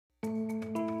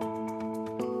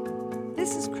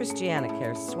This is Christiana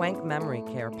Care's Swank Memory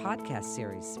Care podcast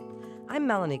series. I'm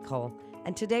Melanie Cole,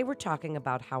 and today we're talking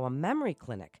about how a memory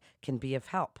clinic can be of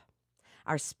help.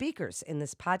 Our speakers in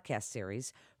this podcast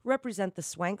series represent the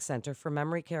Swank Center for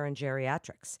Memory Care and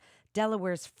Geriatrics,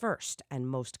 Delaware's first and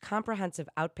most comprehensive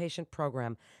outpatient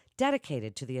program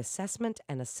dedicated to the assessment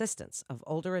and assistance of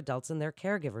older adults and their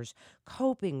caregivers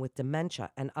coping with dementia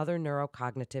and other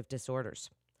neurocognitive disorders.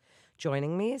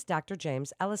 Joining me is Dr.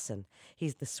 James Ellison.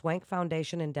 He's the Swank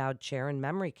Foundation Endowed Chair in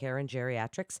Memory Care and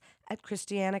Geriatrics at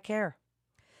Christiana Care.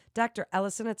 Dr.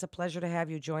 Ellison, it's a pleasure to have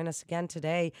you join us again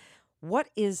today. What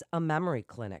is a memory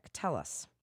clinic? Tell us.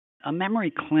 A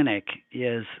memory clinic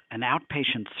is an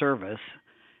outpatient service,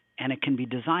 and it can be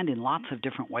designed in lots of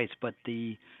different ways, but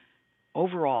the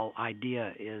overall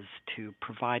idea is to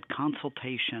provide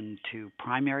consultation to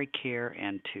primary care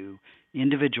and to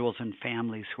individuals and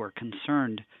families who are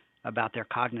concerned about their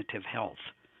cognitive health.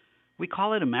 We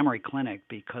call it a memory clinic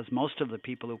because most of the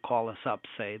people who call us up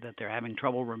say that they're having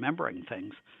trouble remembering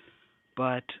things.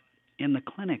 But in the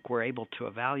clinic, we're able to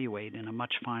evaluate in a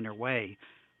much finer way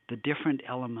the different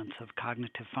elements of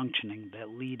cognitive functioning that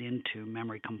lead into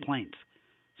memory complaints.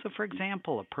 So, for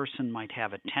example, a person might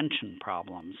have attention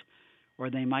problems,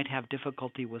 or they might have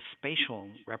difficulty with spatial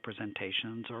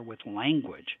representations or with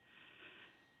language.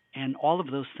 And all of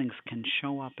those things can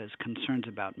show up as concerns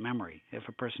about memory. If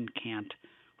a person can't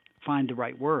find the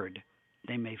right word,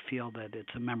 they may feel that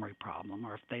it's a memory problem,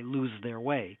 or if they lose their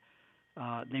way,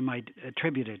 they might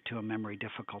attribute it to a memory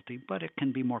difficulty, but it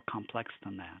can be more complex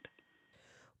than that.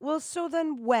 Well, so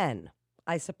then when,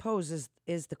 I suppose,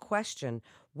 is the question,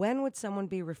 when would someone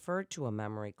be referred to a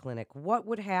memory clinic? What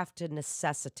would have to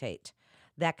necessitate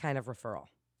that kind of referral?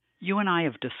 You and I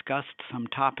have discussed some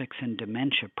topics in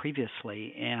dementia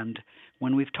previously, and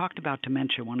when we've talked about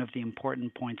dementia, one of the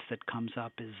important points that comes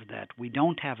up is that we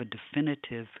don't have a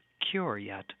definitive cure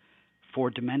yet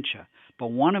for dementia, but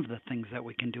one of the things that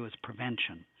we can do is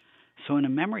prevention. So in a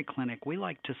memory clinic, we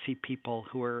like to see people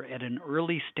who are at an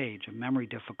early stage of memory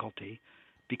difficulty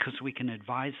because we can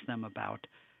advise them about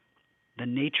the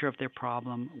nature of their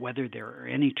problem, whether there are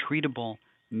any treatable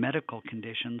medical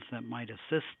conditions that might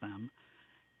assist them,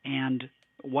 and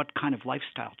what kind of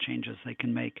lifestyle changes they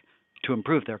can make to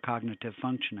improve their cognitive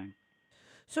functioning.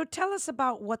 So tell us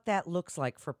about what that looks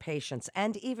like for patients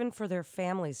and even for their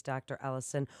families, Dr.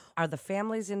 Ellison. Are the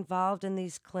families involved in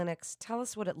these clinics? Tell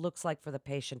us what it looks like for the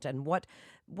patient and what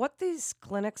these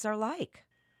clinics are like.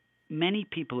 Many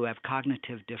people who have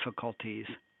cognitive difficulties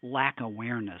lack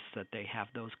awareness that they have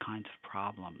those kinds of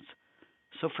problems.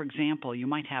 So, for example, you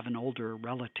might have an older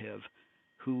relative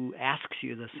who asks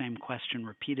you the same question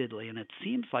repeatedly, and it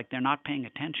seems like they're not paying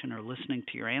attention or listening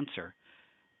to your answer.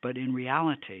 But in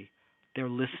reality, they're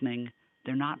listening,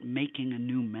 they're not making a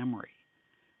new memory.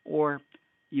 Or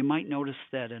you might notice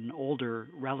that an older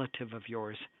relative of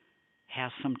yours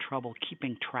has some trouble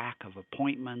keeping track of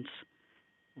appointments,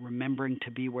 remembering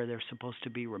to be where they're supposed to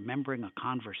be, remembering a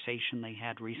conversation they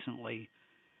had recently,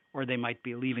 or they might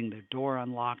be leaving their door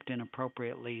unlocked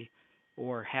inappropriately,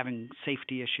 or having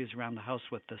safety issues around the house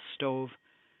with the stove.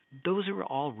 Those are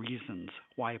all reasons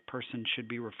why a person should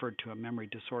be referred to a memory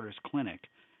disorders clinic.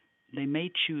 They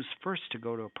may choose first to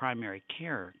go to a primary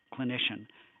care clinician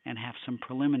and have some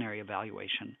preliminary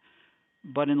evaluation.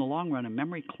 But in the long run, a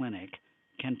memory clinic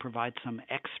can provide some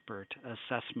expert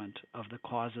assessment of the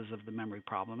causes of the memory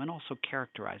problem and also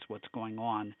characterize what's going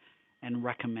on and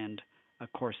recommend a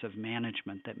course of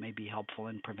management that may be helpful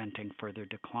in preventing further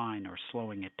decline or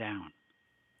slowing it down.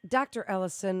 Dr.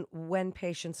 Ellison, when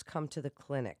patients come to the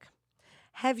clinic,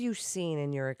 have you seen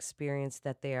in your experience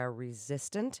that they are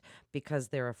resistant because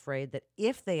they're afraid that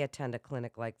if they attend a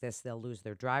clinic like this, they'll lose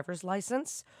their driver's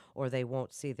license or they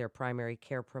won't see their primary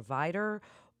care provider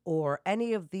or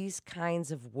any of these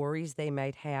kinds of worries they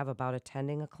might have about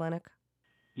attending a clinic?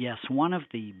 Yes, one of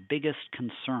the biggest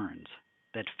concerns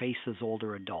that faces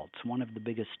older adults, one of the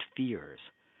biggest fears,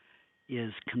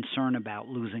 is concern about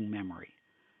losing memory.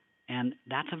 And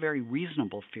that's a very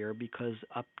reasonable fear because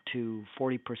up to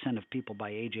 40% of people by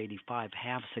age 85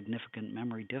 have significant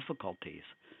memory difficulties.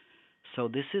 So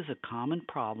this is a common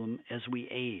problem as we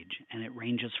age, and it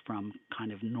ranges from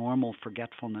kind of normal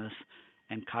forgetfulness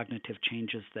and cognitive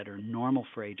changes that are normal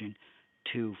for aging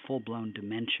to full-blown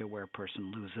dementia where a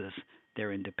person loses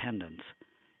their independence.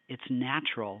 It's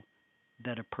natural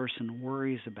that a person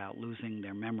worries about losing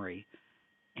their memory,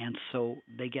 and so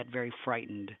they get very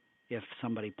frightened if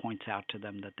somebody points out to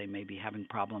them that they may be having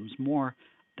problems more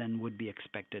than would be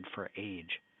expected for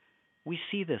age. We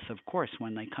see this, of course,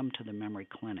 when they come to the memory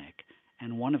clinic,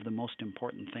 and one of the most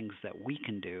important things that we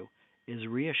can do is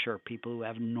reassure people who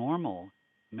have normal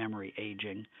memory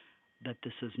aging that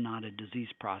this is not a disease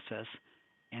process,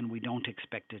 and we don't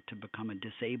expect it to become a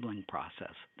disabling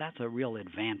process. That's a real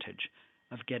advantage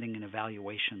of getting an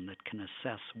evaluation that can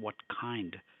assess what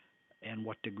kind and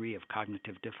what degree of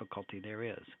cognitive difficulty there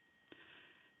is.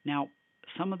 Now,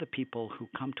 some of the people who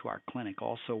come to our clinic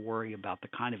also worry about the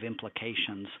kind of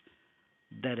implications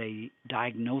that a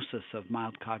diagnosis of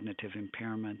mild cognitive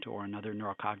impairment or another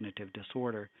neurocognitive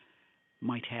disorder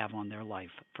might have on their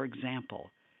life. For example,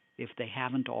 if they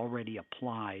haven't already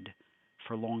applied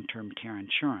for long-term care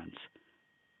insurance,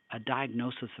 a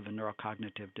diagnosis of a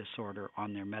neurocognitive disorder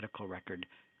on their medical record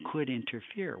could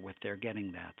interfere with their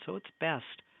getting that. So it's best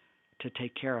to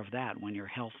take care of that when you're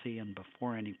healthy and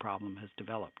before any problem has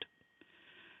developed.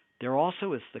 There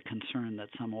also is the concern that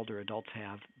some older adults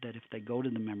have that if they go to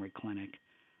the memory clinic,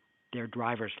 their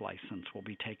driver's license will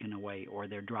be taken away or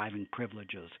their driving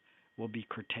privileges will be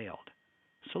curtailed.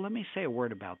 So let me say a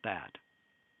word about that.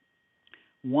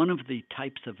 One of the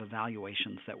types of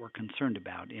evaluations that we're concerned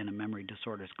about in a memory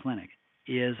disorders clinic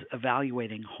is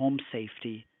evaluating home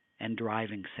safety and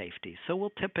driving safety. So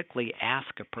we'll typically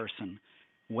ask a person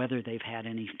whether they've had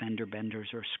any fender benders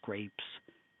or scrapes,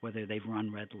 whether they've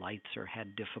run red lights or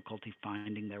had difficulty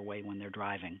finding their way when they're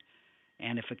driving.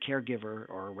 And if a caregiver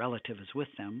or a relative is with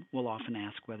them, we'll often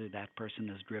ask whether that person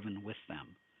has driven with them.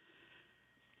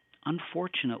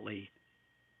 Unfortunately,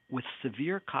 with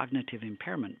severe cognitive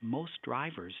impairment, most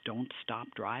drivers don't stop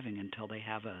driving until they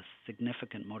have a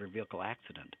significant motor vehicle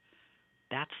accident.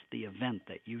 That's the event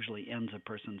that usually ends a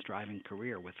person's driving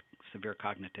career with severe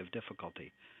cognitive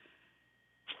difficulty.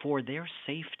 For their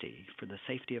safety, for the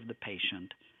safety of the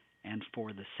patient, and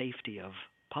for the safety of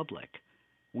public,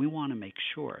 we want to make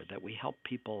sure that we help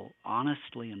people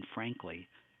honestly and frankly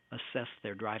assess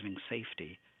their driving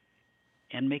safety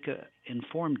and make an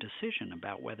informed decision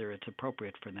about whether it's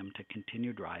appropriate for them to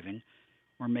continue driving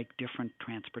or make different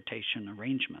transportation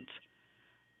arrangements.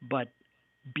 But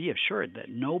be assured that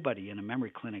nobody in a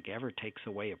memory clinic ever takes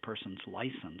away a person's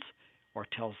license or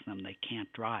tells them they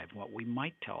can't drive. What we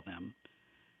might tell them,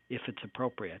 if it's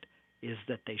appropriate, is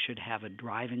that they should have a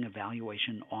driving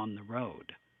evaluation on the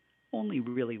road. Only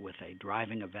really with a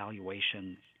driving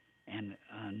evaluation and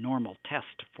a normal test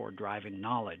for driving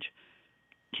knowledge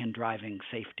can driving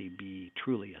safety be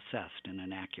truly assessed in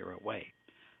an accurate way.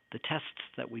 The tests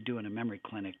that we do in a memory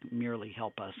clinic merely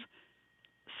help us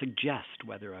suggest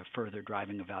whether a further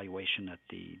driving evaluation at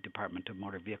the Department of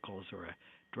Motor Vehicles or a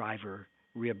driver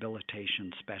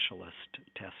rehabilitation specialist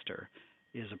tester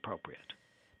is appropriate.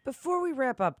 Before we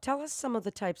wrap up, tell us some of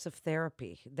the types of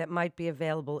therapy that might be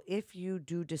available if you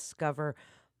do discover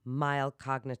mild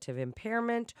cognitive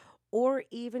impairment or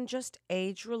even just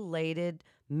age-related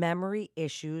memory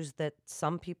issues that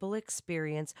some people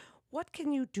experience. What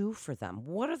can you do for them?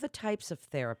 What are the types of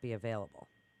therapy available?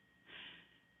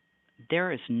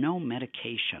 There is no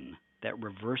medication that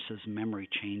reverses memory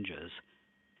changes,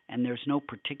 and there's no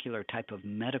particular type of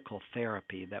medical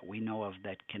therapy that we know of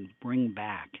that can bring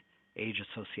back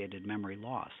age-associated memory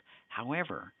loss.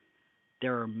 However,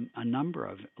 there are a number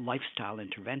of lifestyle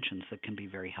interventions that can be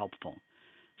very helpful.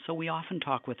 So we often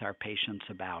talk with our patients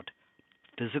about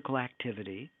physical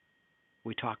activity.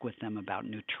 We talk with them about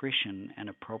nutrition and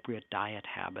appropriate diet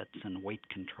habits and weight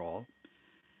control.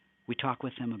 We talk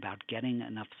with them about getting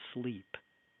enough sleep,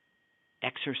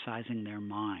 exercising their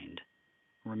mind,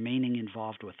 remaining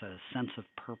involved with a sense of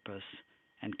purpose,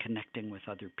 and connecting with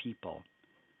other people.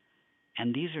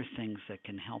 And these are things that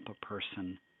can help a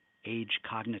person age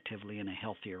cognitively in a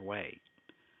healthier way.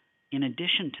 In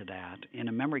addition to that, in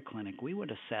a memory clinic, we would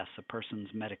assess a person's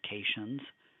medications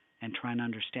and try and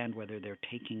understand whether they're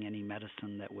taking any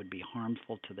medicine that would be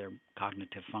harmful to their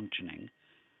cognitive functioning.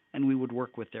 And we would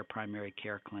work with their primary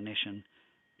care clinician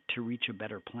to reach a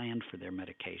better plan for their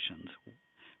medications.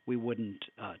 We wouldn't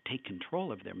take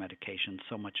control of their medications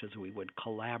so much as we would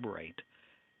collaborate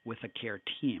with a care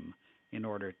team in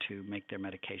order to make their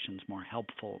medications more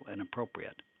helpful and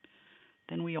appropriate.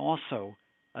 Then we also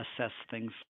assess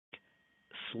things like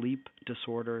sleep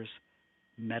disorders,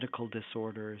 medical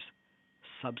disorders,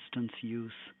 substance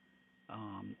use,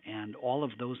 and all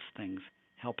of those things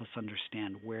help us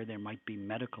understand where there might be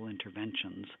medical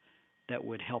interventions that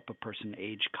would help a person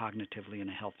age cognitively in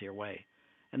a healthier way.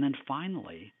 And then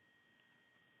finally,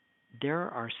 there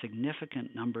are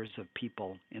significant numbers of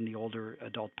people in the older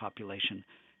adult population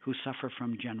who suffer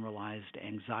from generalized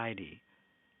anxiety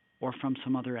or from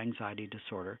some other anxiety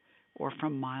disorder or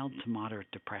from mild to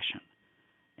moderate depression.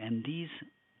 And these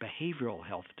behavioral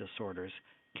health disorders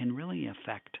can really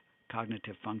affect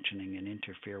cognitive functioning and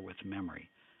interfere with memory.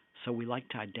 So we like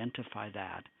to identify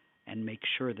that and make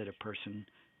sure that a person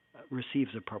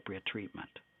receives appropriate treatment.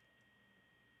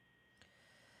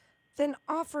 Then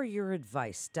offer your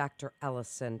advice, Dr.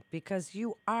 Ellison, because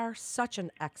you are such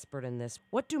an expert in this.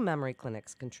 What do memory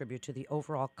clinics contribute to the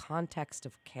overall context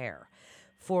of care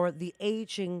for the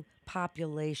aging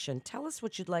population? Tell us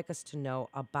what you'd like us to know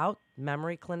about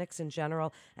memory clinics in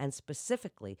general and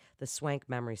specifically the Swank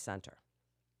Memory Center.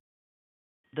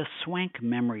 The Swank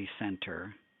Memory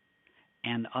Center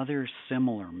and other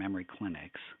similar memory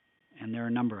clinics, and there are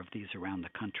a number of these around the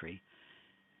country,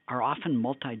 are often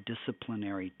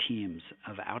multidisciplinary teams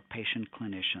of outpatient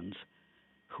clinicians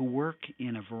who work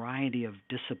in a variety of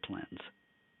disciplines: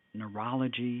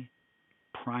 neurology,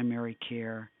 primary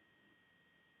care,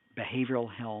 behavioral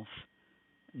health,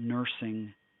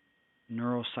 nursing,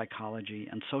 neuropsychology,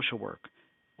 and social work.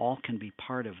 All can be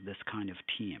part of this kind of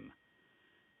team.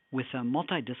 With a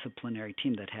multidisciplinary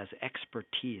team that has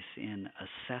expertise in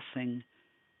assessing,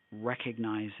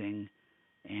 recognizing,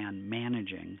 and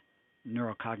managing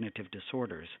neurocognitive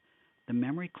disorders, the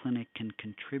memory clinic can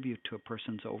contribute to a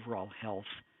person's overall health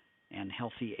and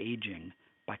healthy aging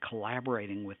by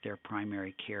collaborating with their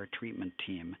primary care treatment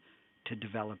team to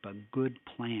develop a good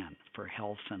plan for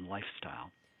health and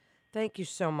lifestyle. Thank you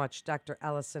so much, Dr.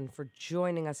 Ellison, for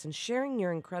joining us and sharing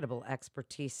your incredible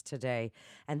expertise today.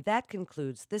 And that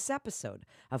concludes this episode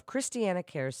of Christiana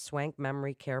Care's Swank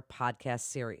Memory Care podcast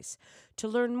series. To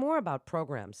learn more about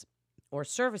programs or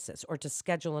services, or to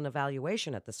schedule an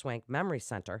evaluation at the Swank Memory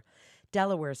Center,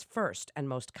 Delaware's first and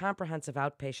most comprehensive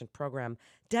outpatient program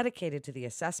dedicated to the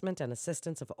assessment and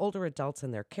assistance of older adults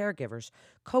and their caregivers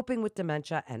coping with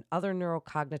dementia and other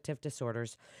neurocognitive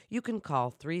disorders, you can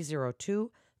call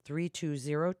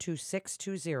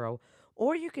 302-320-2620,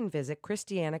 or you can visit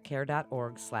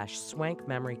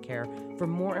christianacare.org/swankmemorycare for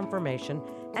more information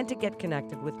and to get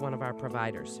connected with one of our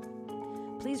providers.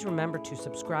 Please remember to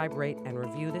subscribe, rate, and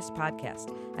review this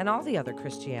podcast and all the other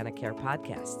Christiana Care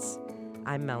podcasts.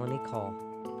 I'm Melanie Cole.